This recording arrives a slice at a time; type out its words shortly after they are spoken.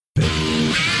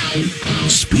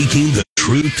Speaking the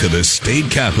truth to the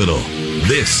state capitol.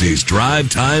 This is Drive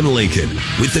Time Lincoln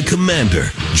with the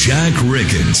Commander, Jack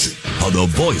Riggins, on the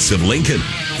voice of Lincoln,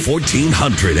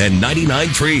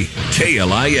 1499.3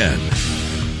 KLIN.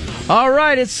 All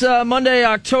right, it's Monday,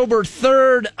 October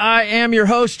 3rd. I am your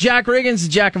host, Jack Riggins,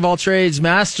 Jack of all trades,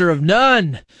 master of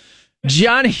none.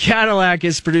 Johnny Cadillac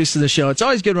is producing the show. It's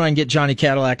always good when I can get Johnny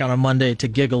Cadillac on a Monday to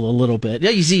giggle a little bit. Yeah,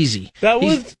 he's easy. That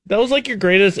was like your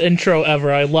greatest intro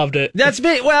ever. I loved it. That's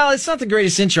me. Well, it's not the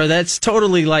greatest intro. That's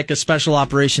totally like a special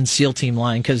operations SEAL team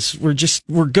line because we're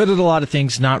good at a lot of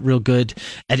things, not real good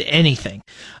at anything.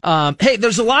 Hey,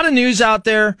 there's a lot of news out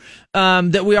there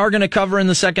that we are going to cover in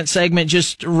the second segment.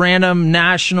 Just random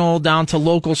national down to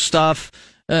local stuff.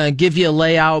 Give you a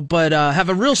layout, but have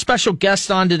a real special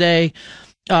guest on today.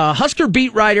 Husker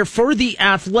beat writer for The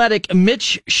Athletic,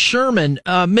 Mitch Sherman.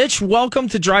 Mitch, welcome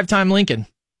to Drive Time Lincoln.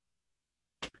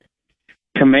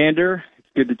 Commander, it's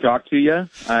good to talk to you.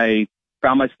 I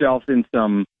found myself in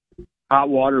some hot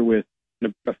water with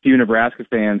a few Nebraska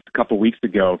fans a couple weeks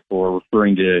ago for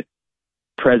referring to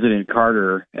President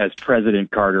Carter as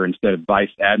President Carter instead of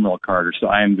Vice Admiral Carter. So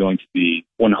I am going to be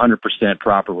 100%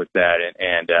 proper with that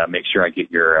and make sure I get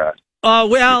your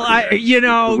title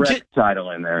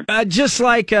in there. Just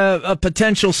like a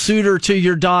potential suitor to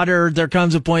your daughter, there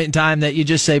comes a point in time that you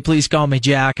just say, please call me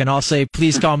Jack, and I'll say,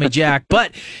 please call me Jack.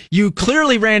 But you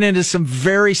clearly ran into some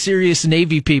very serious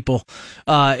Navy people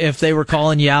if they were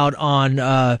calling you out on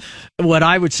what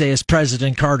I would say is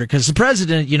President Carter, because the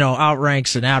president,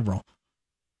 outranks an admiral.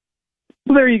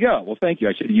 Well, there you go. Well, thank you.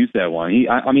 I should have used that one.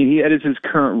 That is his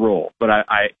current role, but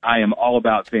I am all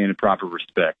about paying the proper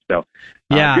respect. So,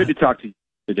 good to talk to you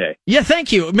today. Yeah,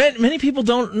 thank you. Many people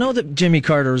don't know that Jimmy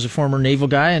Carter was a former naval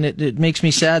guy, and it makes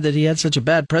me sad that he had such a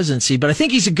bad presidency, but I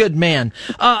think he's a good man.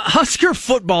 Husker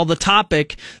football, the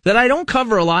topic that I don't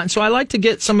cover a lot, and so I like to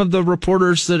get some of the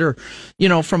reporters that are,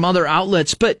 from other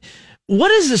outlets, but what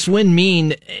does this win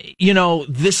mean,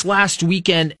 this last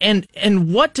weekend, and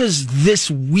what does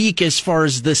this week, as far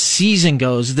as the season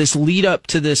goes, this lead up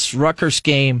to this Rutgers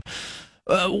game,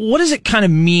 what does it kind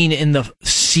of mean in the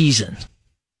season?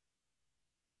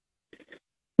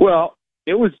 Well,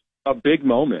 it was a big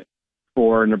moment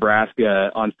for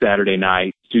Nebraska on Saturday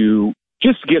night to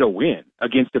just get a win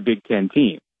against a Big Ten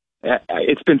team. It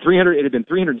had been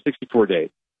 364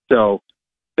 days, so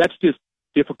that's just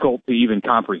difficult to even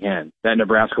comprehend that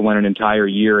Nebraska went an entire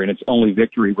year and its only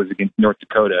victory was against North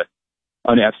Dakota,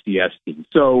 an FCS team.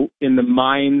 So in the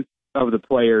minds of the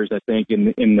players, I think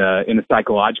in the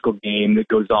psychological game that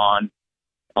goes on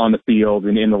the field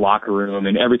and in the locker room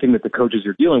and everything that the coaches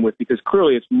are dealing with, because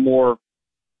clearly it's more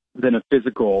than a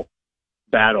physical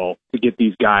battle to get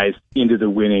these guys into the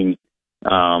win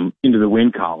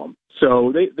column.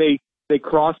 So they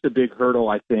crossed a big hurdle,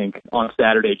 I think, on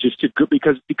Saturday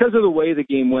because of the way the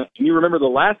game went. And you remember the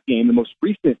last game, the most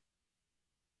recent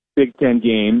Big Ten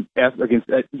game against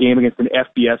an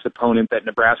FBS opponent that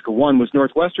Nebraska won was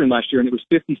Northwestern last year, and it was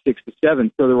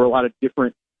 56-7. So there were a lot of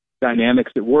different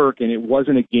dynamics at work, and it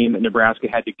wasn't a game that Nebraska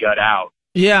had to gut out.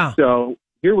 Yeah. So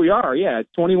here we are. Yeah, it's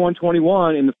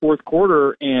 21-21 in the fourth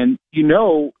quarter, and you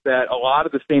know that a lot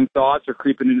of the same thoughts are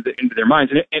creeping into their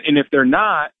minds. And if they're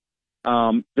not,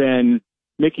 then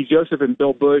Mickey Joseph and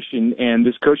Bill Bush and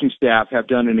this coaching staff have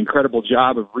done an incredible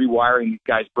job of rewiring these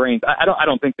guys' brains. I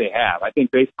don't think they have. I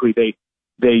think basically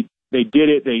they did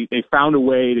it. They found a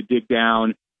way to dig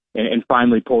down and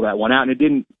finally pull that one out. And it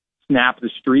didn't snap the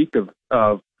streak of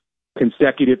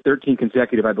 13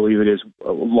 consecutive, I believe it is,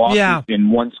 losses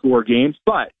in one-score games.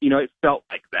 But it felt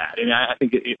like that. And I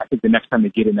think the next time they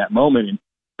get in that moment and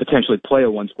potentially play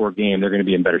a one-score game, they're going to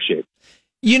be in better shape.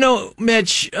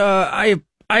 Mitch, I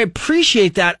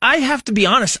appreciate that. I have to be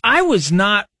honest. I was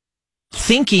not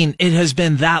thinking it has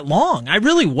been that long. I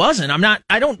really wasn't.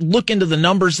 I don't look into the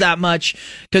numbers that much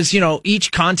because,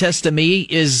 each contest to me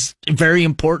is very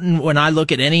important when I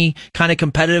look at any kind of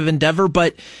competitive endeavor.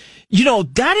 But,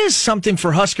 that is something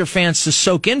for Husker fans to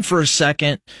soak in for a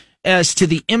second as to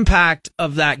the impact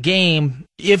of that game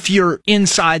if you're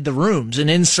inside the rooms and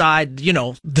inside,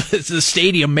 the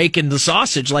stadium making the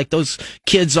sausage like those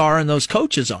kids are and those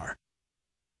coaches are.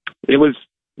 It was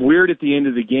weird at the end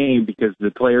of the game because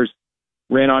the players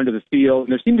ran onto the field,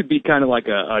 and there seemed to be kind of like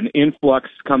an influx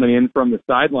coming in from the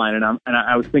sideline. And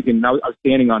I was thinking, I was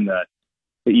standing on the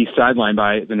east sideline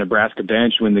by the Nebraska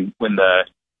bench when the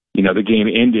game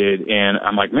ended, and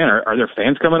I'm like, man, are there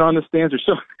fans coming on the stands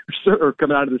or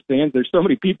coming out of the stands? There's so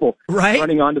many people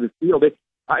running onto the field.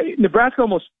 Nebraska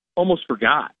almost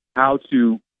forgot how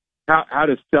to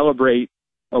celebrate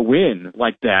a win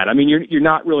like that. I mean, you're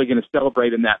not really going to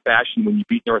celebrate in that fashion when you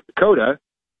beat North Dakota.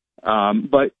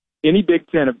 But any Big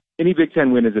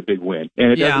Ten win is a big win,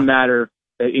 and it doesn't matter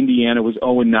that Indiana was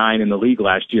 0-9 in the league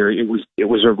last year. It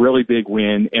was a really big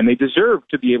win, and they deserve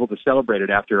to be able to celebrate it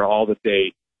after all that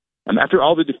after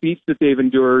all the defeats that they've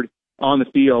endured on the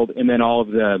field, and then all of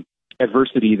the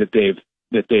adversity that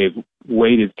they've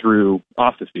waded through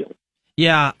off the field.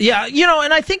 Yeah.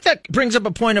 And I think that brings up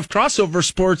a point of crossover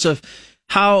sports of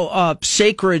how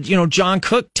sacred, John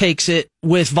Cook takes it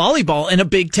with volleyball and a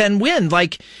Big Ten win.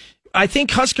 Like, I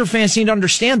think Husker fans need to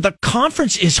understand the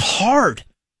conference is hard.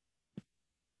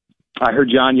 I heard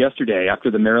John yesterday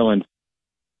after the Maryland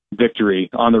victory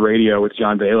on the radio with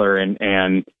John Baylor, and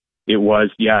it was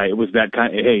that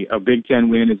kind of, hey, a Big Ten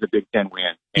win is a Big Ten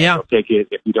win. And you'll take it.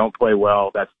 If you don't play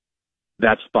well,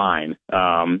 that's fine.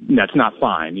 That's not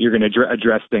fine. You're going to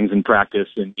address things in practice,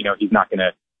 and he's not going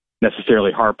to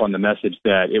necessarily harp on the message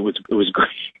that it was great.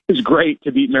 It was great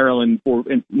to beat Maryland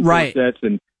in 4 sets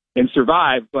and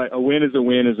survive. But a win is a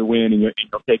win is a win, and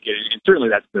you'll take it. And certainly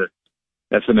that's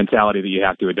the mentality that you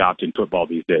have to adopt in football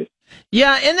these days.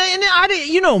 Yeah, and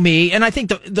you know me, and I think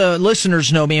the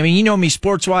listeners know me. I mean, you know me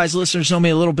sports-wise. Listeners know me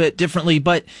a little bit differently,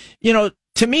 but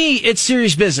to me, it's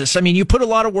serious business. I mean, you put a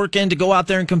lot of work in to go out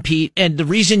there and compete, and the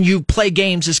reason you play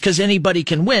games is because anybody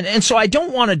can win. And so I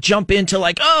don't want to jump into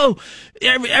like, oh,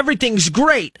 everything's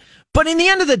great. But in the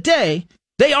end of the day,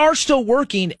 they are still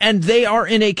working, and they are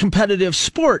in a competitive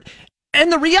sport.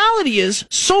 And the reality is,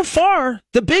 so far,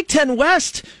 the Big Ten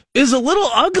West is a little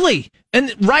ugly.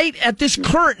 And right at this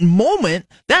current moment,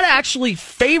 that actually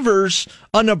favors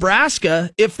a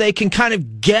Nebraska if they can kind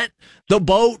of get the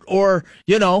boat or,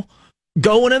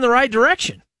 going in the right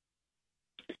direction.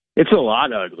 It's a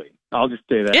lot ugly. I'll just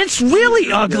say that. It's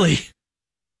really ugly.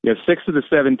 You have 6 of the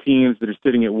 7 teams that are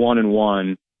sitting at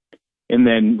 1-1, and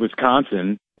then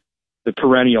Wisconsin, the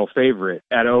perennial favorite,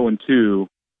 at 0-2,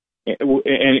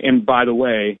 and by the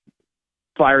way,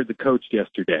 fired the coach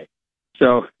yesterday.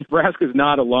 So Nebraska's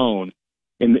not alone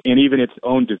in even its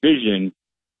own division,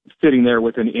 sitting there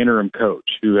with an interim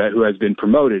coach who has been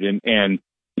promoted, and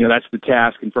that's the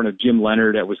task in front of Jim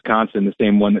Leonard at Wisconsin, the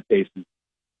same one that faces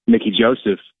Mickey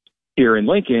Joseph here in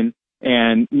Lincoln.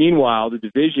 And meanwhile, the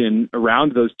division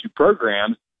around those two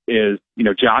programs is,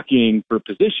 jockeying for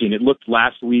position. It looked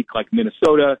last week like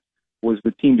Minnesota was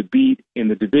the team to beat in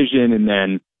the division, and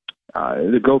then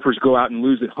the Gophers go out and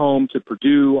lose at home to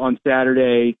Purdue on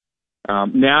Saturday.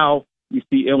 Now you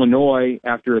see Illinois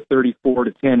after a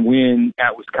 34-10 win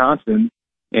at Wisconsin.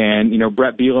 And,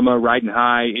 Brett Bielema riding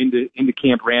high into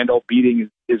Camp Randall, beating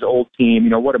his old team.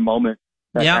 What a moment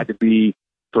that had to be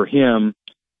for him.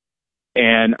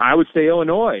 And I would say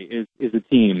Illinois is a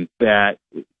team that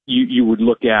you would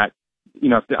look at.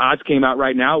 If the odds came out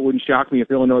right now, it wouldn't shock me if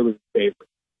Illinois was the favorite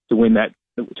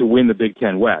to win the Big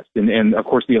Ten West. And of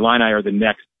course, the Illini are the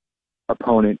next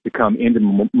opponent to come into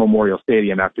Memorial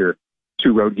Stadium after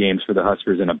 2 road games for the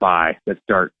Huskers and a bye that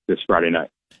start this Friday night.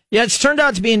 Yeah, it's turned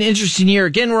out to be an interesting year.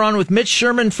 Again, we're on with Mitch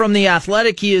Sherman from The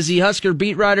Athletic. He is the Husker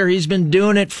beat writer. He's been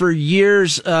doing it for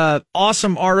years.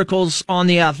 Awesome articles on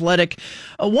The Athletic.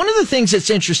 One of the things that's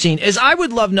interesting is I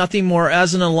would love nothing more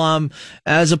as an alum,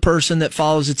 as a person that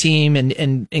follows a team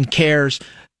and cares,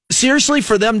 seriously,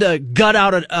 for them to gut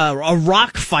out a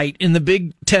rock fight in the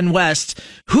Big Ten West.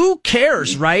 Who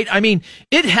cares, right? I mean,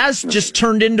 it has just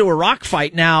turned into a rock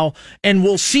fight now, and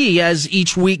we'll see as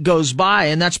each week goes by.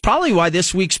 And that's probably why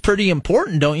this week's pretty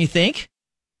important, don't you think?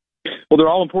 Well, they're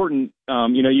all important.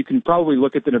 You can probably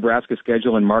look at the Nebraska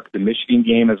schedule and mark the Michigan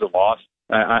game as a loss.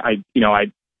 I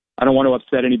don't want to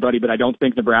upset anybody, but I don't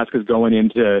think Nebraska's going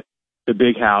into the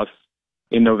Big House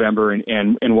in November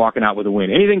and walking out with a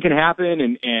win. Anything can happen,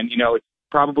 and it's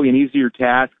probably an easier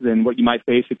task than what you might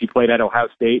face if you played at Ohio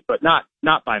State, but not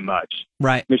by much.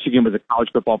 Right. Michigan was a college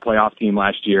football playoff team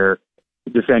last year,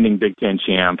 defending Big Ten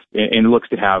champ, and looks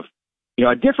to have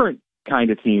a different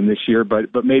kind of team this year,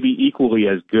 but maybe equally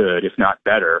as good, if not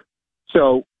better.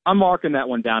 So I'm marking that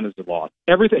one down as a loss.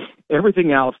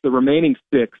 Everything else, the remaining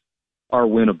 6 are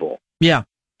winnable. Yeah.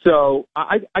 So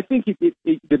I think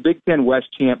the Big Ten West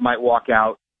champ might walk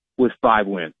out with 5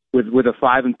 wins, with a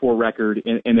 5-4 record,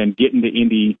 and then get into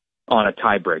Indy on a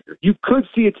tiebreaker. You could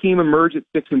see a team emerge at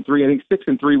 6-3. I think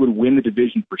 6-3 would win the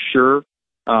division for sure.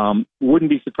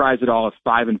 Wouldn't be surprised at all if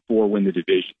 5-4 win the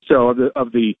division. So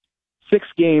of the 6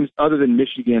 games other than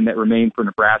Michigan that remain for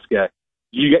Nebraska,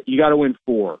 you got to win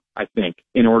 4, I think,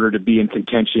 in order to be in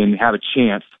contention, have a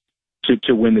chance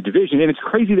to win the division. And it's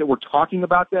crazy that we're talking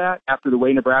about that after the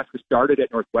way Nebraska started at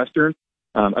Northwestern,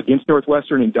 against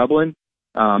Northwestern in Dublin.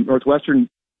 Northwestern,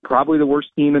 probably the worst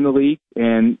team in the league,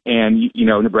 and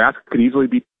Nebraska could easily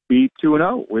be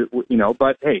 2-0,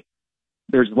 but hey,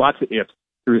 there's lots of ifs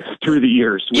through the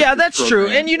years. Yeah, that's true.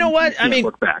 And you know what? I mean,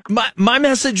 look back. My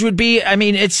message would be, I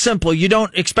mean, it's simple. You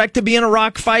don't expect to be in a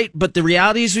rock fight, but the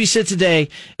reality as we sit today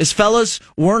is, fellas,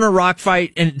 we're in a rock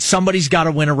fight and somebody's got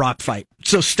to win a rock fight.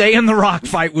 So stay in the rock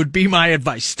fight would be my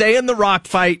advice. Stay in the rock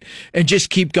fight and just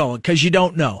keep going, because you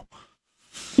don't know.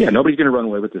 Yeah, nobody's going to run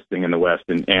away with this thing in the West,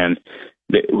 and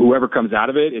whoever comes out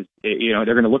of it is, they're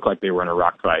going to look like they were in a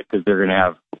rock fight, because they're going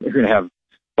to have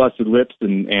busted lips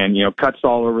and cuts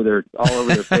all over their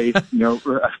face,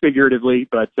 figuratively.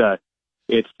 But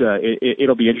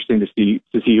it'll be interesting to see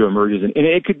who emerges, and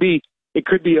it could be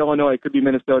Illinois, it could be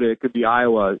Minnesota, it could be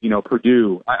Iowa,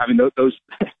 Purdue. I mean, those.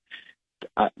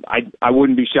 I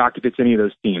wouldn't be shocked if it's any of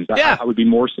those teams. Yeah. I would be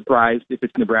more surprised if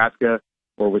it's Nebraska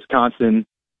or Wisconsin.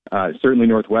 Certainly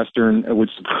Northwestern would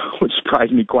surprise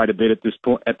me quite a bit at this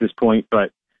point,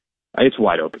 but it's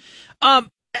wide open.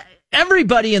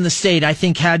 Everybody in the state, I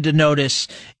think, had to notice,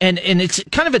 and it's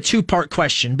kind of a two-part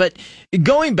question, but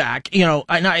going back, and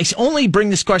I only bring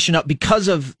this question up because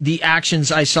of the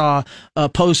actions I saw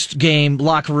post-game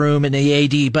locker room and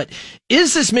the AD, but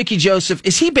is this Mickey Joseph,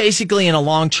 is he basically in a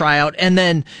long tryout? And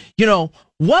then,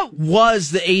 what was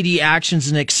the AD actions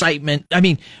and excitement? I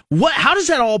mean, how does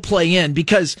that all play in?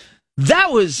 Because it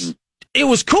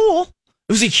was cool.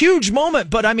 It was a huge moment,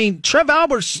 but I mean, Trev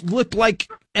Alberts looked like,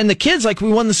 and the kids, like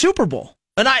we won the Super Bowl.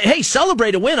 And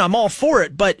celebrate a win. I'm all for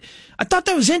it, but I thought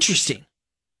that was interesting.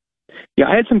 Yeah,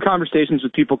 I had some conversations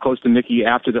with people close to Mickey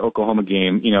after the Oklahoma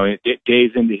game.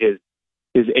 Days into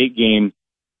his 8-game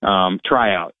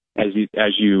tryout, as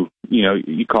you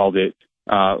called it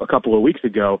a couple of weeks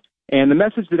ago. And the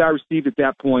message that I received at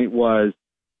that point was,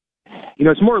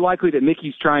 it's more likely that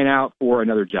Mickey's trying out for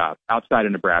another job outside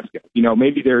of Nebraska.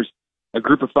 Maybe there's a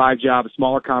group of 5 job, a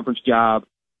smaller conference job,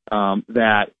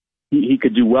 that he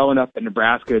could do well enough at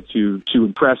Nebraska to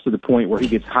impress to the point where he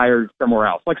gets hired somewhere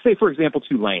else. Like, say, for example,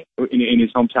 Tulane in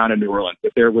his hometown of New Orleans,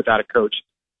 if they're without a coach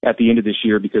at the end of this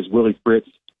year because Willie Fritz,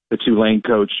 the Tulane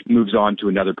coach, moves on to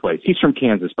another place. He's from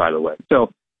Kansas, by the way.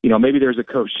 So, maybe there's a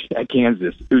coach at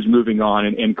Kansas who's moving on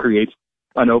and creates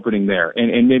an opening there.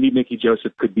 And maybe Mickey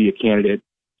Joseph could be a candidate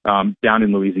down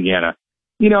in Louisiana.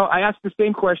 I asked the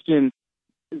same question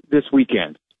this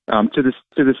weekend to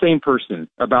the same person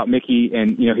about Mickey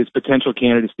and his potential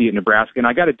candidacy at Nebraska, and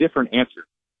I got a different answer.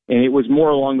 And it was more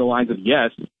along the lines of,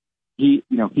 yes, he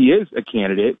is a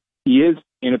candidate. He is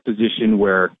in a position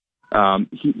where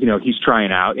he's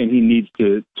trying out and he needs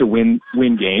to win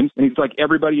games. And he's like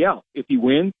everybody else. If he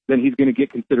wins, then he's going to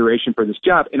get consideration for this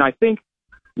job. And I think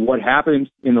what happened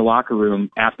in the locker room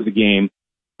after the game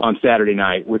on Saturday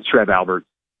night with Trev Alberts,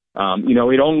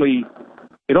 it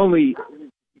only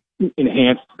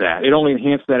enhanced that. It only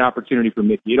enhanced that opportunity for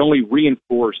Mickey. It only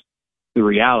reinforced the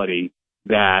reality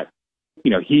that,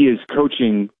 he is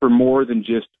coaching for more than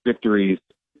just victories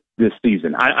this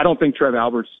season. I don't think Trev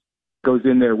Alberts goes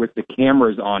in there with the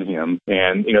cameras on him,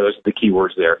 and, those are the key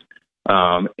words there,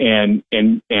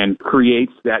 and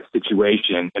creates that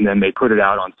situation, and then they put it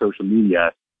out on social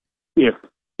media if,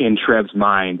 in Trev's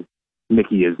mind,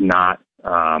 Mickey is not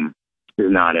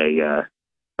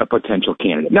a potential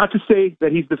candidate. Not to say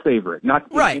that he's the favorite,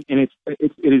 right. And it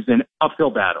is an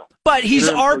uphill battle. But he's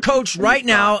our coach right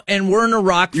now, and we're in a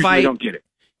rock fight. I don't get it.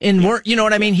 And you know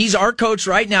what I mean? He's our coach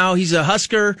right now. He's a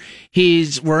Husker.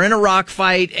 We're in a rock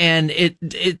fight, and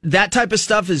that type of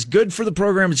stuff is good for the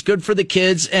program. It's good for the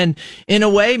kids, and in a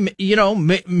way,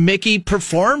 Mickey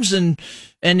performs, and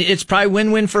it's probably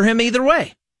win-win for him either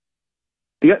way.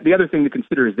 The other thing to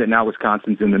consider is that now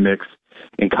Wisconsin's in the mix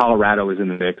and Colorado is in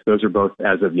the mix. Those are both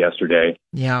as of yesterday.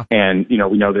 Yeah. And,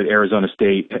 we know that Arizona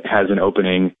State has an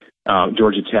opening.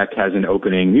 Georgia Tech has an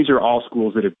opening. These are all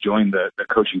schools that have joined the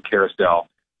coaching carousel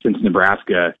since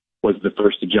Nebraska was the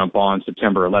first to jump on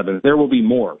September 11th. There will be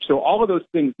more. So all of those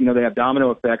things, they have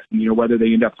domino effects, and, whether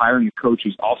they end up hiring a coach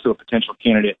who's also a potential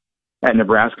candidate at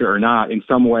Nebraska or not, in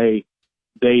some way,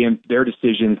 their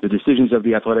decisions, the decisions of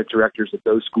the athletic directors at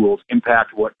those schools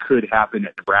impact what could happen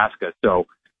at Nebraska. So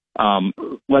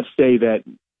let's say that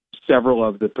several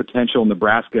of the potential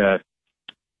Nebraska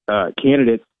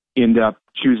candidates end up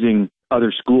choosing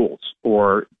other schools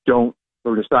or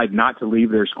decide not to leave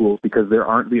their schools because there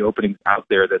aren't the openings out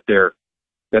there that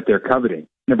they're coveting.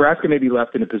 Nebraska may be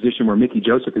left in a position where Mickey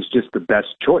Joseph is just the best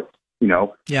choice.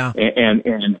 Yeah.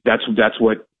 And that's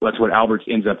what Alberts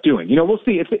ends up doing. We'll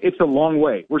see. It's a long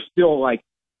way. We're still like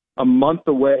a month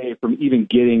away from even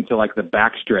getting to like the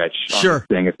backstretch on Sure. this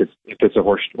thing if it's a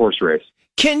horse race.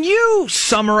 Can you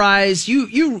summarize,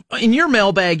 you in your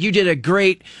mailbag, you did a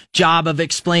great job of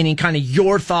explaining kind of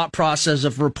your thought process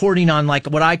of reporting on like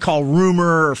what I call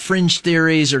rumor or fringe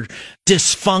theories or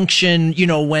dysfunction,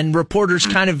 when reporters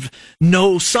kind of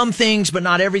know some things, but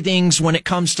not everything's when it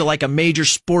comes to like a major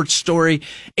sports story,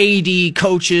 AD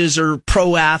coaches or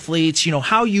pro athletes,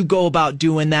 how you go about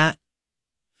doing that.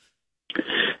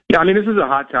 Yeah, I mean, this is a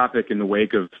hot topic in the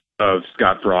wake of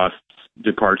Scott Frost's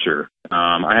departure.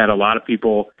 I had a lot of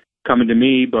people coming to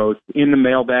me, both in the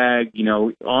mailbag,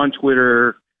 on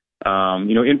Twitter,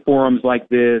 in forums like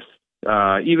this,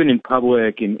 even in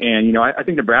public. And I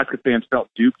think Nebraska fans felt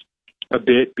duped a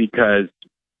bit because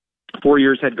 4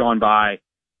 years had gone by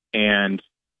and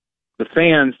a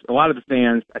lot of the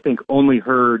fans, I think, only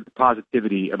heard the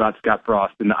positivity about Scott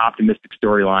Frost and the optimistic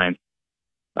storyline.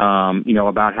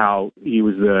 About how he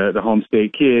was the home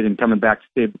state kid and coming back to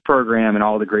save the program and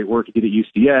all the great work he did at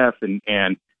UCF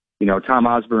and Tom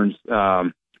Osborne's,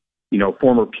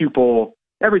 former pupil,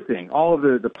 everything, all of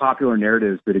the popular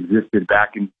narratives that existed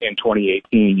back in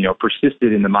 2018,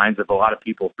 persisted in the minds of a lot of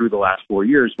people through the last 4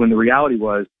 years when the reality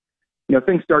was,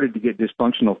 things started to get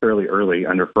dysfunctional fairly early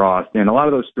under Frost. And a lot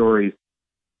of those stories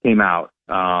came out.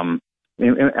 Came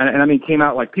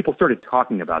out like people started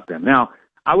talking about them. Now,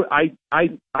 I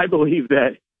believe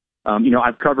that,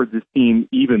 I've covered this team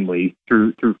evenly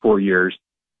through 4 years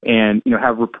and,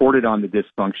 have reported on the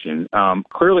dysfunction,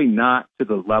 clearly not to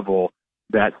the level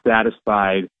that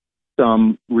satisfied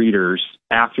some readers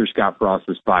after Scott Frost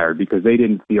was fired because they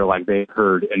didn't feel like they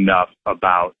heard enough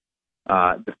about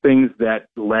the things that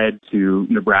led to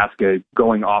Nebraska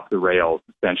going off the rails,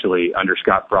 essentially, under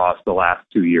Scott Frost the last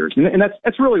 2 years. And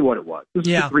that's really what it was. It was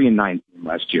a 3-9 team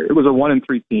last year. It was a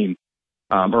 1-3 team.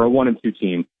 Or a 1-2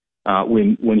 team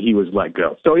when he was let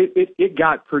go. So it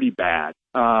got pretty bad.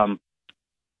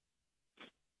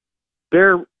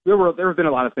 There have been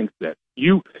a lot of things that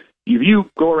if you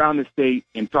go around the state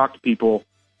and talk to people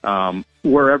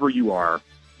wherever you are,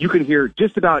 you can hear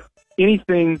just about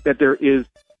anything that there is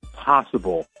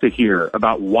possible to hear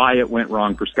about why it went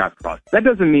wrong for Scott Frost. That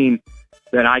doesn't mean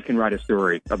that I can write a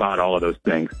story about all of those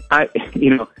things.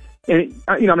 And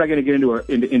I'm not going to get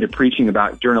into preaching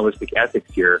about journalistic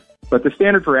ethics here, but the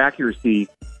standard for accuracy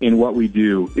in what we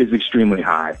do is extremely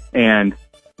high. And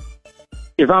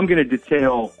if I'm going to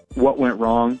detail what went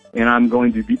wrong, and I'm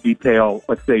going to detail,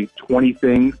 let's say, 20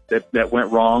 things that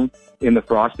went wrong in the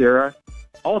Frost era,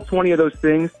 all 20 of those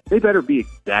things, they better be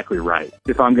exactly right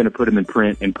if I'm going to put them in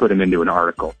print and put them into an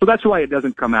article. So that's why it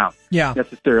doesn't come out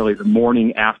necessarily the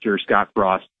morning after Scott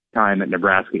Frost time at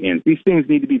Nebraska ends. These things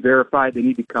need to be verified. They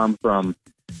need to come from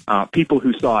people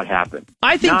who saw it happen.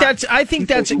 I think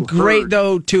that's great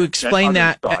though to explain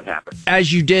that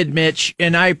as you did, Mitch,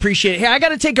 and I appreciate it. Hey, I got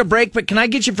to take a break, but can I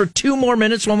get you for 2 more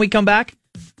minutes when we come back?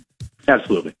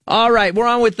 Absolutely. All right, we're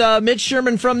on with Mitch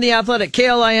Sherman from The Athletic,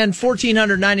 KLIN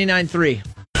 1499.3.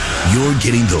 You're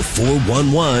getting the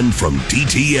 411 from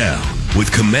DTL with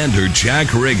Commander Jack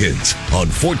Riggins on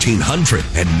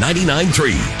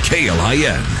 1499.3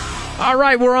 KLIN. All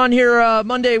right, we're on here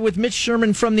Monday with Mitch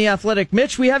Sherman from The Athletic.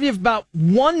 Mitch, we have you about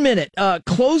 1 minute.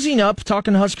 Closing up,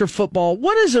 talking Husker football,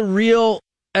 what is a real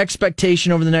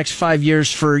expectation over the next 5 years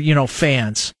for,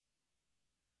 fans?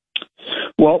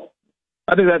 Well,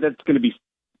 I think that's going to be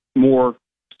more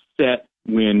set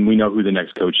when we know who the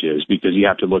next coach is because you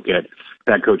have to look at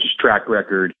that coach's track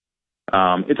record.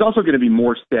 It's also going to be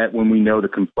more set when we know the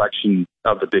complexion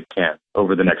of the Big Ten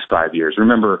over the next 5 years.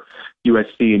 Remember,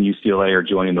 USC and UCLA are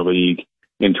joining the league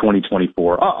in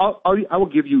 2024. I will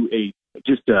give you a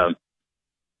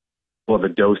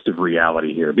dose of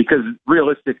reality here because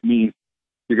realistic means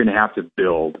you're going to have to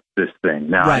build this thing.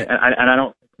 Now, right. and I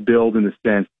don't build in the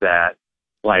sense that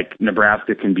like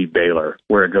Nebraska can be Baylor,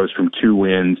 where it goes from 2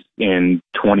 wins in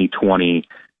 2020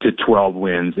 to 12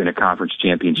 wins in a conference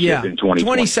championship in 2020.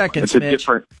 20 seconds, it's a Mitch.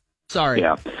 different. Sorry.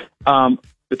 Yeah. The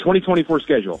 2024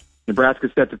 schedule, Nebraska's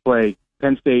set to play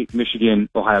Penn State, Michigan,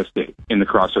 Ohio State in the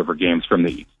crossover games from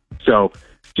the East. So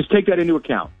just take that into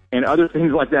account. And other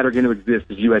things like that are going to exist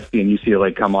as USC and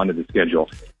UCLA come onto the schedule.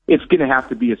 It's going to have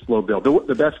to be a slow build.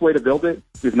 The best way to build it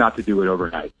is not to do it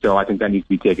overnight. So I think that needs to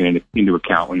be taken into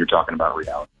account when you're talking about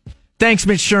reality. Thanks,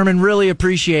 Mitch Sherman. Really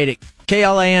appreciate it.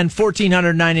 KLIN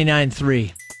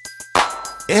 1499.3.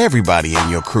 Everybody in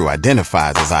your crew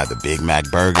identifies as either Big Mac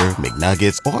Burger,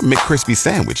 McNuggets, or McCrispy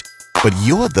Sandwich. But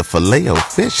you're the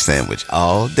Filet-O-Fish Sandwich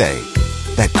all day.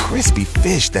 That crispy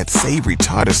fish, that savory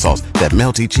tartar sauce, that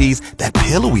melty cheese, that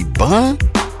pillowy bun.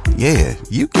 Yeah,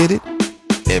 you get it.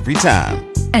 Every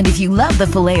time. And if you love the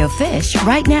Filet-O-Fish,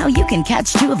 right now you can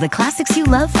catch two of the classics you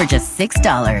love for just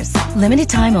 $6. Limited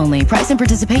time only. Price and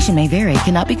participation may vary.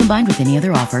 Cannot be combined with any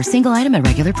other offer. Single item at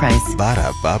regular price.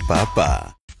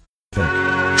 Ba-da-ba-ba-ba.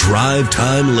 Drive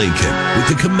Time Lincoln with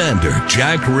the Commander,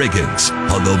 Jack Riggins,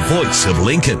 on the voice of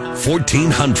Lincoln,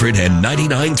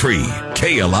 1499.3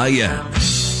 KLIN.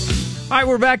 All right,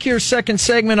 we're back here, second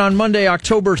segment on Monday,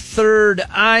 October 3rd.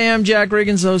 I am Jack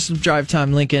Riggins, host of Drive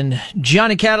Time Lincoln.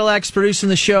 Johnny Cadillac's producing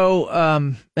the show,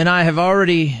 and I have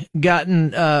already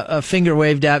gotten a finger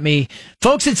waved at me.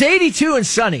 Folks, it's 82 and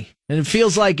sunny, and it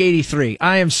feels like 83.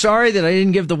 I am sorry that I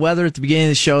didn't give the weather at the beginning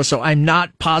of the show, so I'm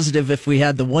not positive if we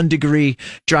had the 1 degree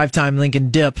Drive Time Lincoln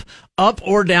dip up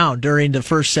or down during the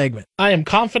first segment. I am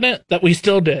confident that we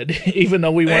still did, even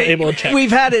though we weren't able to check. We've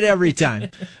had it every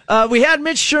time. We had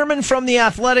Mitch Sherman from The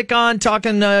Athletic on,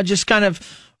 talking just kind of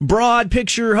broad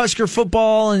picture Husker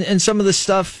football and some of the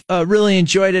stuff. Really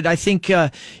enjoyed it. I think,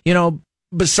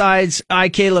 besides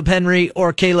Caleb Henry,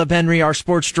 our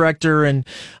sports director and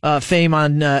fame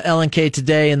on LNK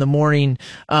Today in the morning,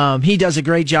 he does a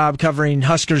great job covering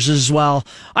Huskers as well.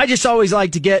 I just always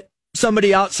like to get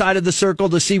somebody outside of the circle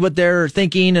to see what they're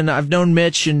thinking, and I've known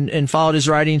Mitch and followed his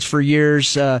writings for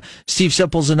years. Steve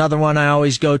Sipple's another one I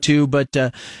always go to, but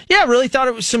really thought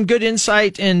it was some good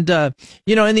insight. And in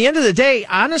the end of the day,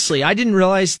 honestly, I didn't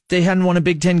realize they hadn't won a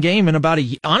Big Ten game in about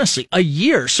a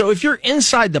year. So if you're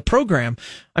inside the program,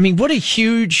 I mean, what a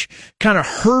huge kind of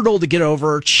hurdle to get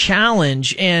over, or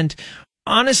challenge. And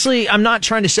honestly, I'm not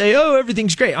trying to say, oh,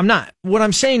 everything's great. I'm not. What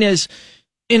I'm saying is,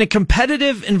 in a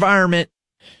competitive environment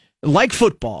like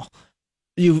football,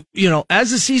 you know, as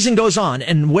the season goes on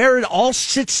and where it all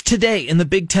sits today in the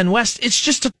Big Ten West,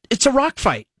 it's a rock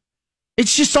fight.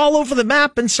 It's just all over the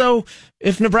map. And so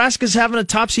if Nebraska's having a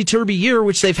topsy-turvy year,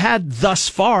 which they've had thus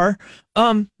far,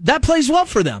 that plays well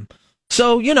for them.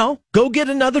 So, go get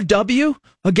another W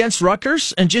against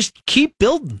Rutgers and just keep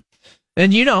building.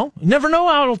 And, you never know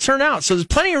how it'll turn out. So there's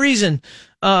plenty of reason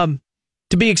to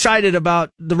be excited about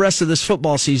the rest of this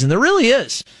football season. There really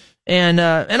is. And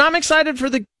I'm excited for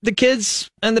the kids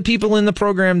and the people in the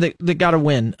program that got a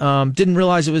win. Didn't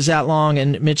realize it was that long,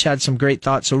 and Mitch had some great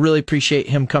thoughts, so really appreciate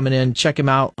him coming in. Check him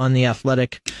out on The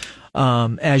Athletic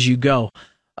as you go.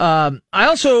 I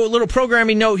also, a little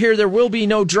programming note here, there will be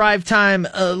no Drive Time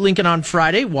Lincoln on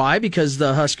Friday. Why? Because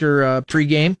the Husker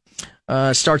pregame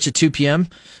starts at 2 p.m.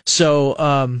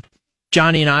 So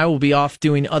Johnny and I will be off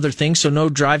doing other things, so no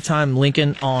Drive Time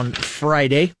Lincoln on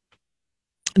Friday.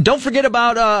 Don't forget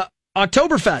about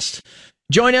Oktoberfest.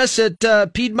 Join us at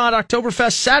Piedmont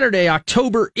Oktoberfest Saturday,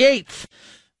 October 8th.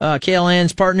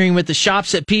 KLN's partnering with the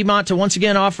shops at Piedmont to once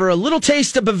again offer a little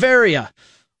taste of Bavaria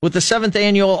with the 7th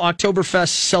annual Oktoberfest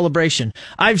celebration.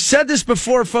 I've said this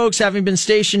before, folks, having been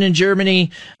stationed in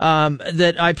Germany,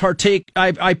 that I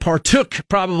partook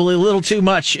probably a little too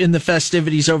much in the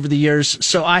festivities over the years,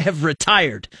 so I have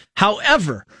retired.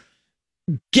 However,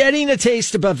 getting a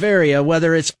taste of Bavaria,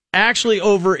 whether it's actually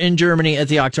over in Germany at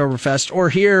the Oktoberfest or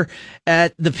here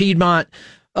at the Piedmont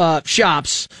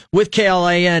shops with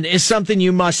KLIN, is something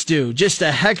you must do. Just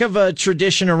a heck of a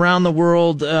tradition around the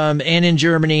world and in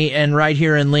Germany and right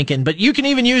here in Lincoln. But you can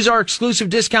even use our exclusive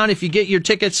discount if you get your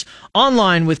tickets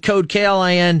online with code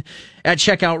KLIN at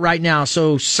checkout right now.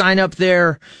 So sign up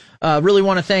there. Really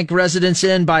want to thank Residence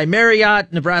Inn by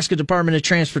Marriott, Nebraska Department of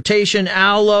Transportation,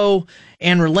 Allo,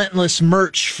 and Relentless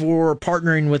Merch for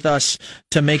partnering with us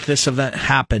to make this event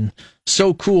happen.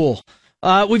 So cool.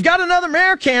 We've got another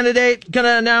mayor candidate going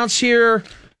to announce here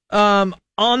on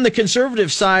the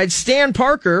conservative side, Stan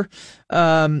Parker,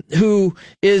 who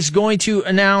is going to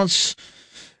announce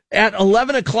at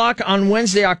 11 o'clock on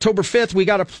Wednesday, October 5th. We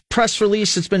got a press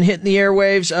release that's been hitting the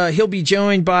airwaves. He'll be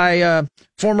joined by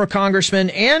former Congressman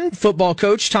and football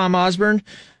coach Tom Osborne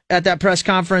at that press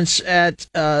conference at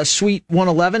Suite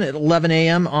 111 at 11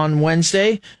 a.m. on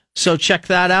Wednesday. So check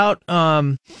that out.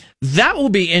 That will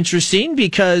be interesting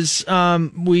because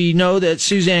we know that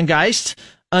Suzanne Geist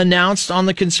announced on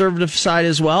the conservative side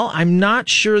as well. I'm not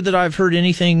sure that I've heard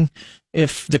anything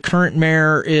if the current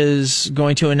mayor is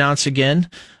going to announce again.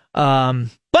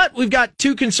 But we've got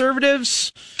two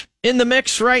conservatives in the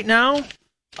mix right now.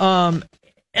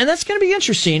 And that's going to be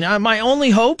interesting. My only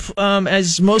hope,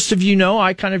 as most of you know,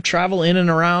 I kind of travel in and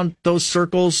around those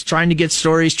circles, trying to get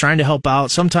stories, trying to help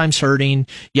out, sometimes hurting,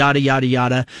 yada, yada,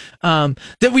 yada.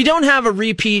 That we don't have a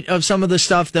repeat of some of the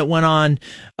stuff that went on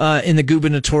in the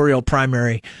gubernatorial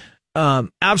primary.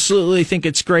 Absolutely think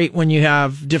it's great when you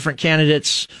have different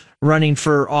candidates running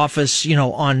for office, you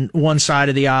know, on one side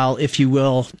of the aisle, if you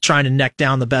will, trying to neck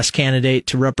down the best candidate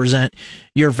to represent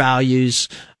your values.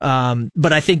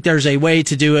 But I think there's a way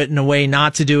to do it and a way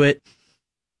not to do it.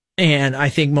 And I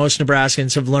think most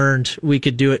Nebraskans have learned we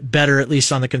could do it better, at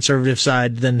least on the conservative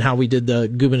side, than how we did the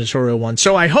gubernatorial one.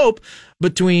 So I hope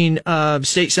between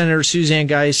State Senator Suzanne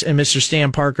Geis and Mr.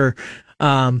 Stan Parker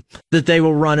that they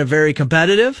will run a very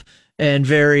competitive and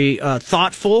very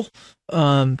thoughtful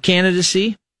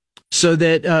candidacy so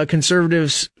that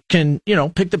conservatives can,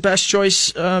 pick the best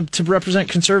choice to represent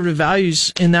conservative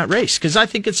values in that race. Because I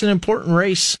think it's an important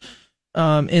race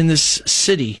in this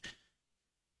city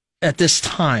at this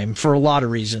time for a lot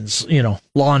of reasons,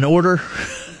 law and order,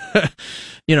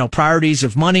 priorities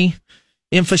of money,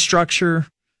 infrastructure,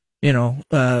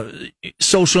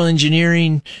 social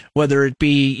engineering, whether it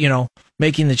be,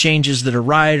 making the changes that are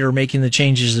right or making the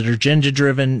changes that are agenda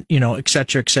driven, et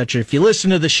cetera, et cetera. If you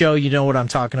listen to the show, you know what I'm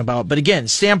talking about. But again,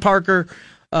 Stan Parker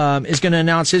is going to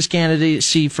announce his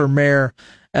candidacy for mayor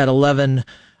at 11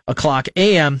 o'clock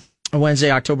a.m. on Wednesday,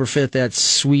 October 5th at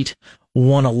Suite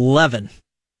 111.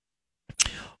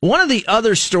 One of the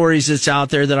other stories that's out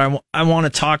there that I want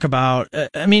to talk about,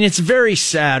 it's very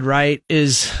sad, right,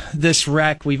 is this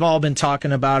wreck. We've all been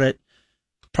talking about it,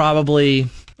 probably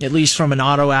at least from an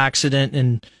auto accident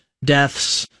and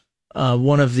deaths,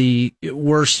 one of the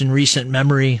worst in recent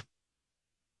memory.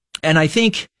 And I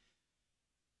think,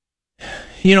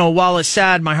 while it's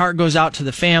sad, my heart goes out to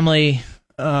the family.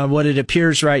 What it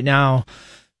appears right now,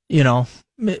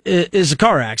 is a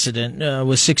car accident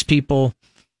with 6 people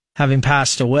having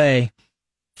passed away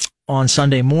on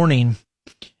Sunday morning.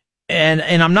 And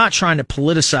I'm not trying to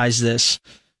politicize this,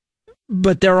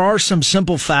 but there are some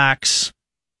simple facts.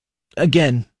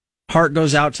 Again, heart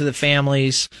goes out to the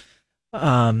families.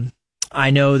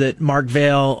 I know that Mark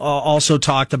Vail also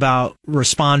talked about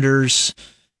responders.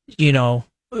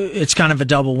 It's kind of a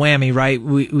double whammy, right?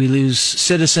 We lose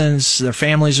citizens, their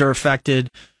families are affected.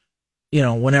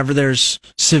 Whenever there's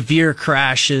severe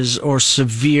crashes or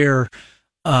severe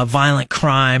violent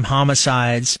crime,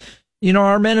 homicides,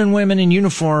 our men and women in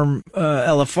uniform,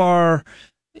 LFR,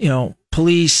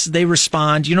 police, they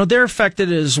respond, they're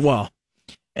affected as well.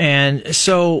 And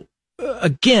so,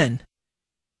 again,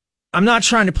 I'm not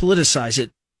trying to politicize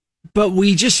it, but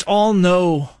we just all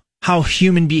know how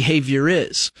human behavior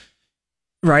is,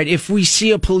 right? If we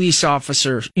see a police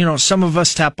officer, some of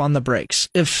us tap on the brakes.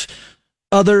 If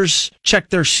others check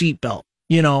their seatbelt,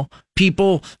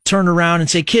 people turn around and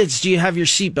say, kids, do you have your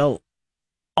seatbelt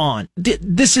on?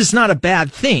 This is not a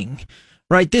bad thing,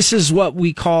 right? This is what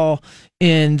we call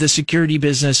in the security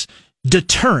business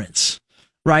deterrence,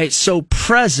 right? So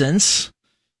presence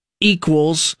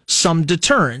equals some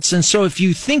deterrence. And so if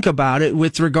you think about it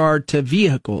with regard to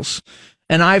vehicles,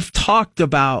 and I've talked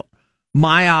about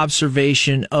my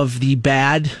observation of the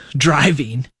bad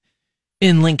driving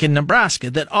in Lincoln, Nebraska,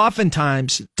 that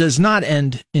oftentimes does not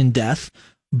end in death,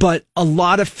 but a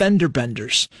lot of fender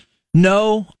benders.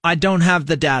 No, I don't have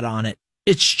the data on it.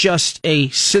 It's just a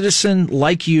citizen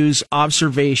like you's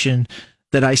observation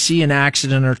that I see an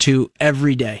accident or two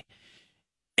every day.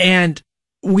 And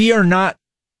we are not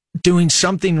doing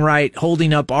something right,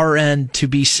 holding up our end to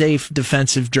be safe,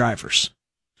 defensive drivers.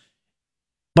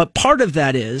 But part of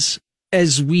that is,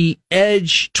 as we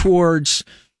edge towards,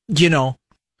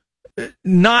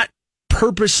 not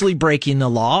purposely breaking the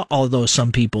law, although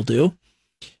some people do,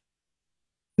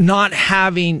 not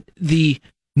having the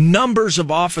numbers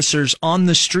of officers on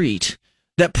the street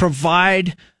that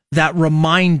provide that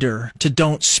reminder to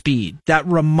don't speed, that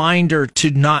reminder to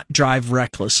not drive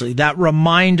recklessly, that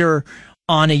reminder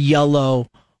on a yellow,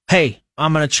 hey,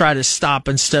 I'm going to try to stop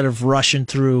instead of rushing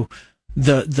through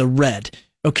the red.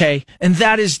 Okay. And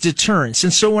that is deterrence.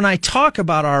 And so when I talk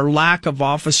about our lack of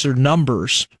officer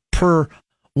numbers per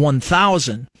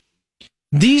 1,000,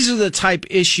 these are the type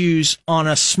issues on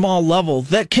a small level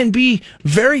that can be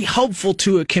very helpful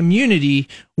to a community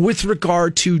with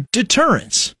regard to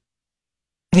deterrence.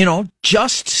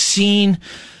 Just seeing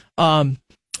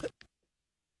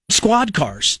squad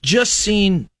cars, just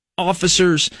seeing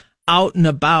officers out and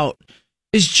about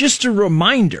is just a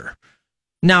reminder.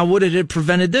 Now, would it have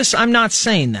prevented this? I'm not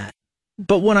saying that.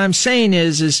 But what I'm saying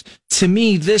is to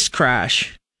me, this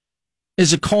crash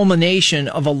is a culmination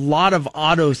of a lot of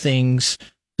auto things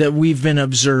that we've been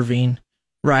observing,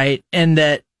 right? And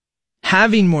that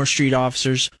having more street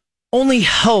officers only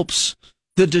helps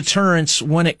the deterrence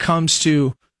when it comes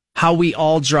to how we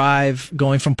all drive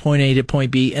going from point A to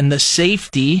point B and the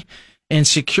safety and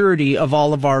security of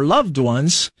all of our loved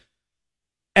ones.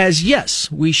 As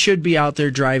yes, we should be out there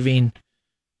driving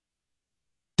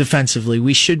defensively.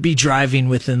 We should be driving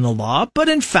within the law, but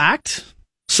in fact,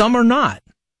 some are not.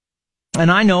 And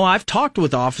I know I've talked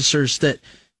with officers that,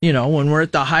 when we're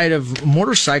at the height of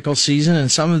motorcycle season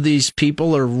and some of these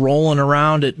people are rolling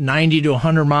around at 90 to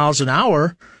 100 miles an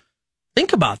hour,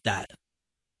 Think about that.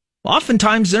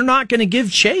 Oftentimes, they're not going to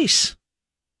give chase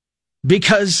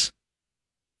because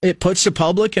it puts the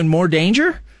public in more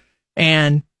danger,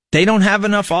 and they don't have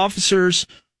enough officers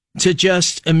to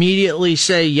just immediately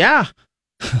say, yeah,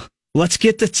 let's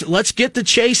get the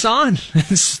chase on.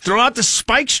 Throw out the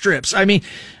spike strips. I mean,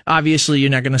 obviously you're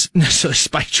not going to necessarily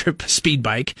spike strip a speed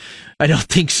bike. I don't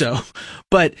think so.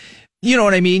 But you know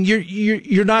what I mean?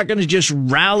 You're not going to just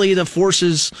rally the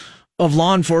forces of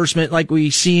law enforcement like we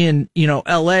see in,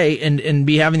 LA and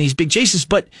be having these big chases.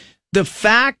 But the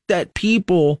fact that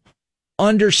people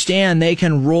understand they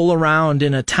can roll around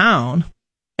in a town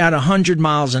at 100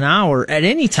 miles an hour at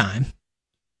any time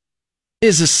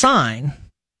is a sign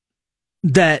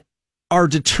that our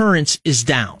deterrence is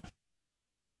down.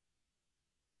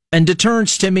 And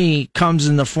deterrence to me comes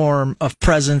in the form of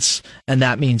presence, and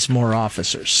that means more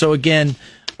officers. So again,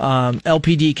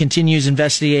 LPD continues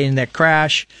investigating that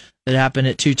crash that happened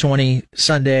at 2:20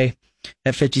 Sunday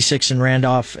at 56 in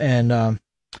Randolph, and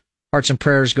hearts and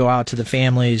prayers go out to the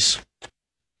families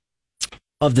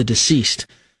of the deceased.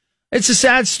 It's a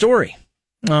sad story.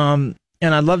 And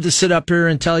I'd love to sit up here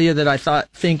and tell you that I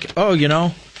think,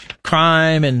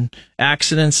 crime and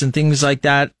accidents and things like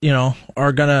that,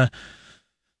 are going to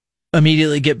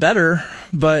immediately get better.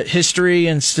 But history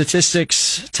and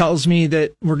statistics tells me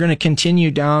that we're going to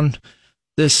continue down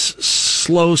this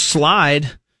slow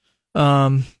slide,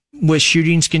 with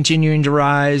shootings continuing to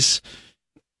rise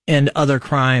and other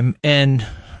crime. And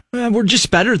we're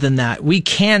just better than that. We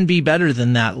can be better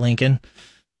than that, Lincoln.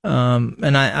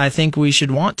 And I think we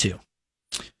should want to.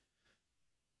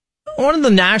 One of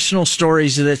the national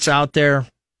stories that's out there,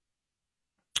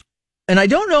 and I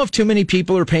don't know if too many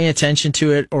people are paying attention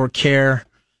to it or care,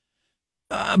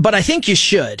 but I think you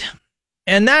should.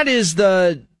 And that is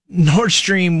the Nord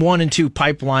Stream 1 and 2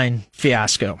 pipeline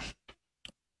fiasco.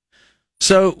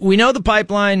 So we know the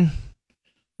pipeline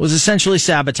was essentially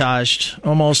sabotaged.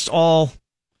 Almost all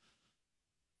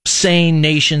sane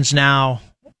nations now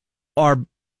are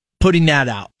putting that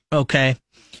out, okay?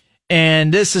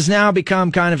 And this has now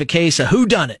become kind of a case of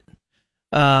whodunit.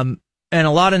 And a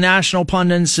lot of national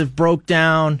pundits have broke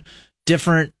down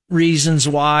different reasons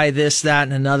why this, that,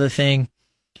 and another thing.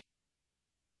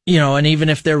 And even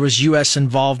if there was U.S.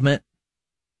 involvement.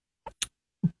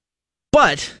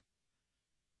 But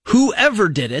whoever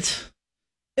did it,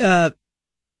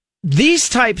 these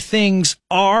type things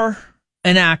are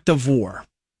an act of war.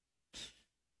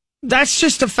 That's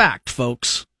just a fact,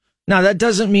 folks. Now, that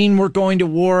doesn't mean we're going to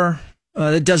war.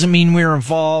 That doesn't mean we're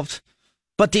involved.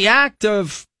 But the act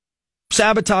of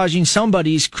sabotaging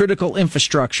somebody's critical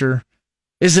infrastructure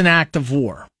is an act of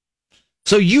war.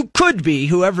 So you could be,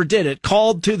 whoever did it,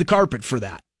 called to the carpet for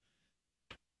that.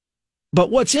 But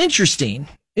what's interesting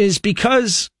is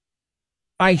because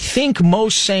I think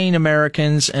most sane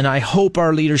Americans, and I hope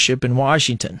our leadership in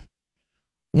Washington,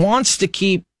 wants to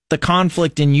keep the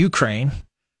conflict in Ukraine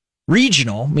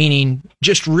regional, meaning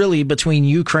just really between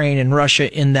Ukraine and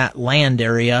Russia in that land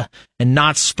area and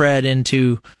not spread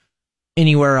into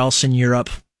anywhere else in Europe.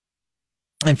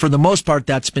 And for the most part,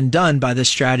 that's been done by the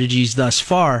strategies thus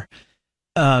far.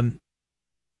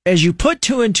 As you put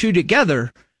two and two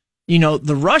together,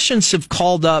 the Russians have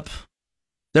called up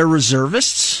their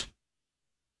reservists.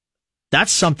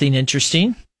 That's something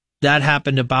interesting. That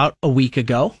happened about a week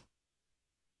ago.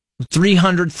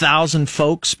 300,000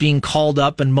 folks being called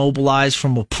up and mobilized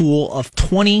from a pool of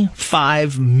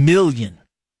 25 million.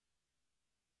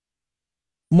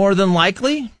 More than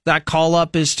likely, that call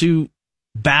up is to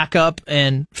back up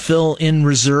and fill in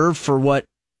reserve for what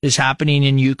is happening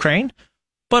in Ukraine.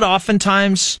 But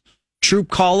oftentimes, troop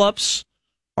call ups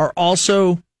are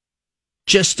also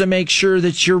just to make sure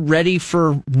that you're ready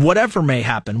for whatever may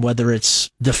happen, whether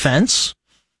it's defense,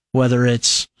 whether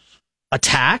it's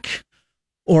attack,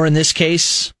 or in this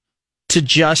case, to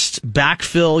just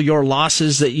backfill your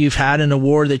losses that you've had in a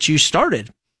war that you started.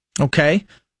 Okay?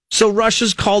 So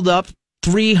Russia's called up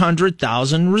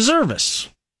 300,000 reservists.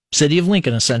 City of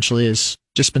Lincoln essentially has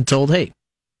just been told, hey,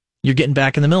 you're getting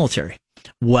back in the military.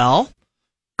 Well,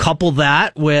 couple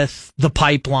that with the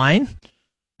pipeline,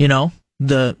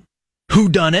 the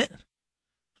whodunit.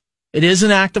 It is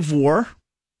an act of war.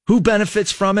 Who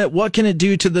benefits from it? What can it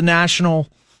do to the national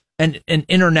and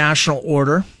international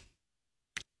order?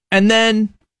 And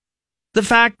then the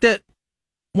fact that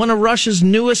one of Russia's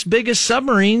newest, biggest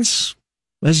submarines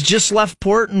has just left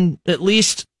port, and at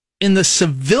least in the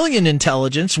civilian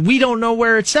intelligence, we don't know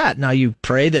where it's at. Now, you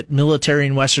pray that military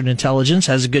and Western intelligence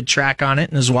has a good track on it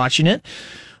and is watching it.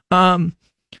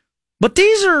 But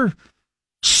these are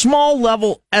small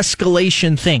level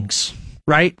escalation things,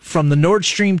 right? From the Nord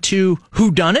Stream 2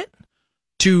 whodunit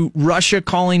to Russia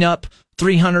calling up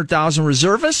 300,000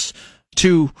 reservists,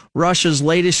 to Russia's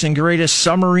latest and greatest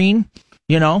submarine,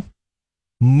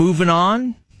 moving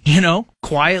on,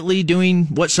 quietly doing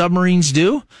what submarines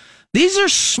do. These are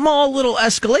small little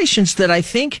escalations that I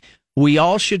think we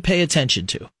all should pay attention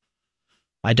to.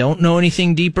 I don't know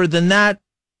anything deeper than that,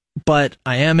 but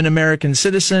I am an American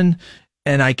citizen,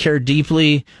 and I care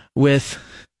deeply with,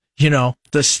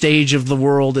 the stage of the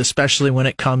world, especially when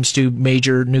it comes to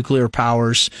major nuclear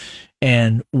powers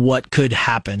and what could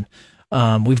happen.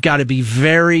 We've got to be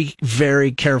very,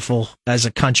 very careful as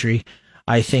a country,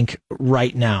 I think,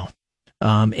 right now,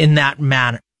 in that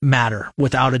matter,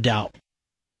 without a doubt.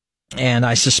 And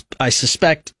I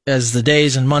suspect as the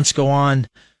days and months go on,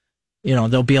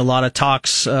 there'll be a lot of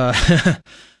talks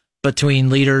between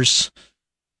leaders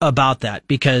about that,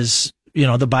 because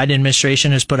the Biden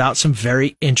administration has put out some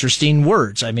very interesting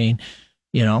words. I mean,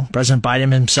 President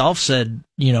Biden himself said,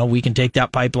 we can take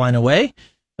that pipeline away.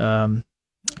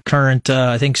 Current,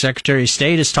 I think, Secretary of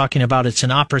State is talking about it's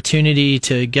an opportunity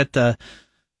to get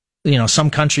some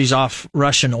countries off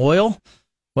Russian oil.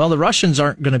 Well, the Russians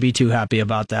aren't going to be too happy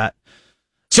about that.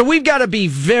 So we've got to be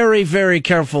very, very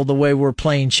careful the way we're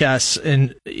playing chess.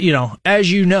 And,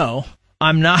 as you know,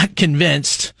 I'm not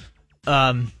convinced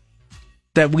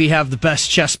that we have the best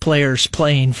chess players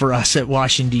playing for us at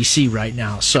Washington, D.C. right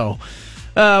now. So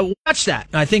watch that.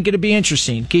 I think it'll be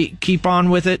interesting. Keep on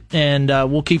with it, and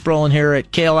we'll keep rolling here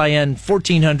at KLIN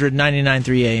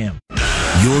 1499.3 AM.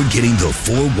 You're getting the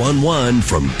 411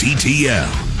 from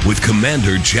DTL with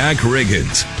Commander Jack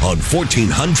Riggins on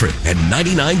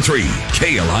 1499.3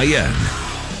 KLIN.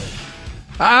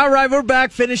 All right, we're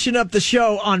back finishing up the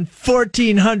show on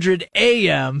 1400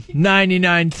 AM,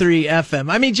 99.3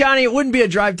 FM. I mean, Johnny, it wouldn't be a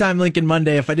Drive Time Lincoln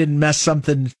Monday if I didn't mess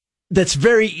something that's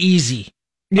very easy.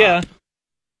 Yeah.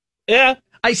 Yeah.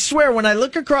 I swear, when I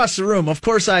look across the room, of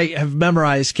course I have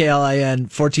memorized KLIN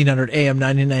 1400 AM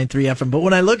 99.3 FM, but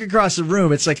when I look across the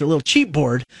room, it's like a little cheat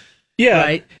board. Yeah.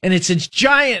 Right? And it's in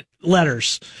giant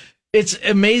letters. It's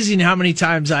amazing how many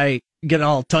times I get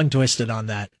all tongue twisted on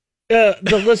that.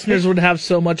 The listeners would have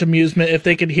so much amusement if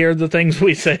they could hear the things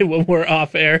we say when we're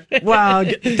off air. Well,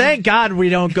 thank God we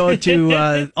don't go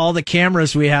to all the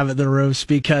cameras we have in the rooms,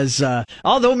 because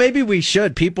although maybe we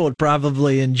should, people would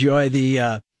probably enjoy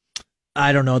the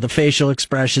the facial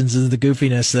expressions and the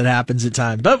goofiness that happens at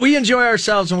times. But we enjoy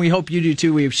ourselves, and we hope you do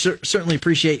too. We certainly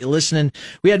appreciate you listening.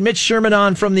 We had Mitch Sherman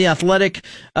on from The Athletic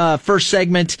first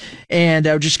segment, and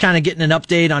just kind of getting an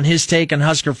update on his take on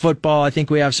Husker football. I think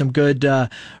we have some good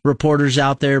reporters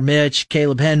out there. Mitch,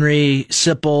 Caleb Henry,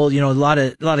 Sipple, a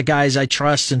lot of guys I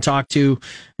trust and talk to,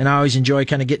 and I always enjoy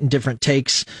kind of getting different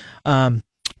takes.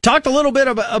 Talked a little bit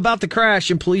about the crash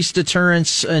and police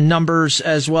deterrence and numbers,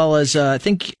 as well as I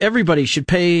think everybody should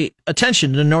pay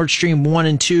attention to Nord Stream 1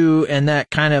 and 2 and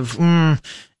that kind of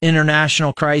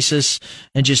international crisis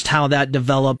and just how that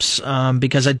develops,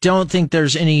 because I don't think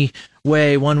there's any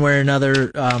way, one way or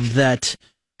another, that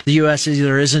the U.S.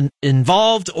 either isn't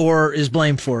involved or is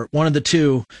blamed for it. One of the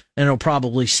two, and it'll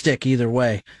probably stick either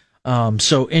way.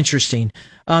 So interesting.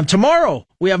 Tomorrow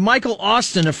we have Michael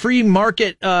Austin, a free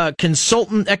market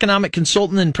consultant, economic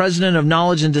consultant, and president of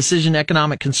Knowledge and Decision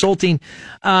Economic Consulting.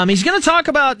 He's going to talk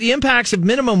about the impacts of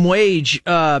minimum wage,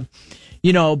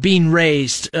 being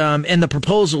raised, and the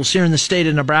proposals here in the state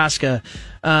of Nebraska.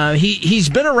 He's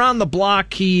been around the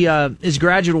block. He is a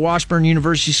graduate of Washburn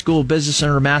University School of Business and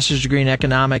earned a master's degree in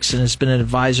economics, and has been an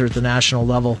advisor at the national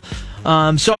level.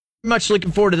 So much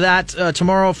looking forward to that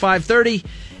tomorrow, 5:30.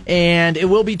 And it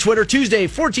will be Twitter Tuesday,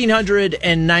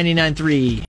 1499.3.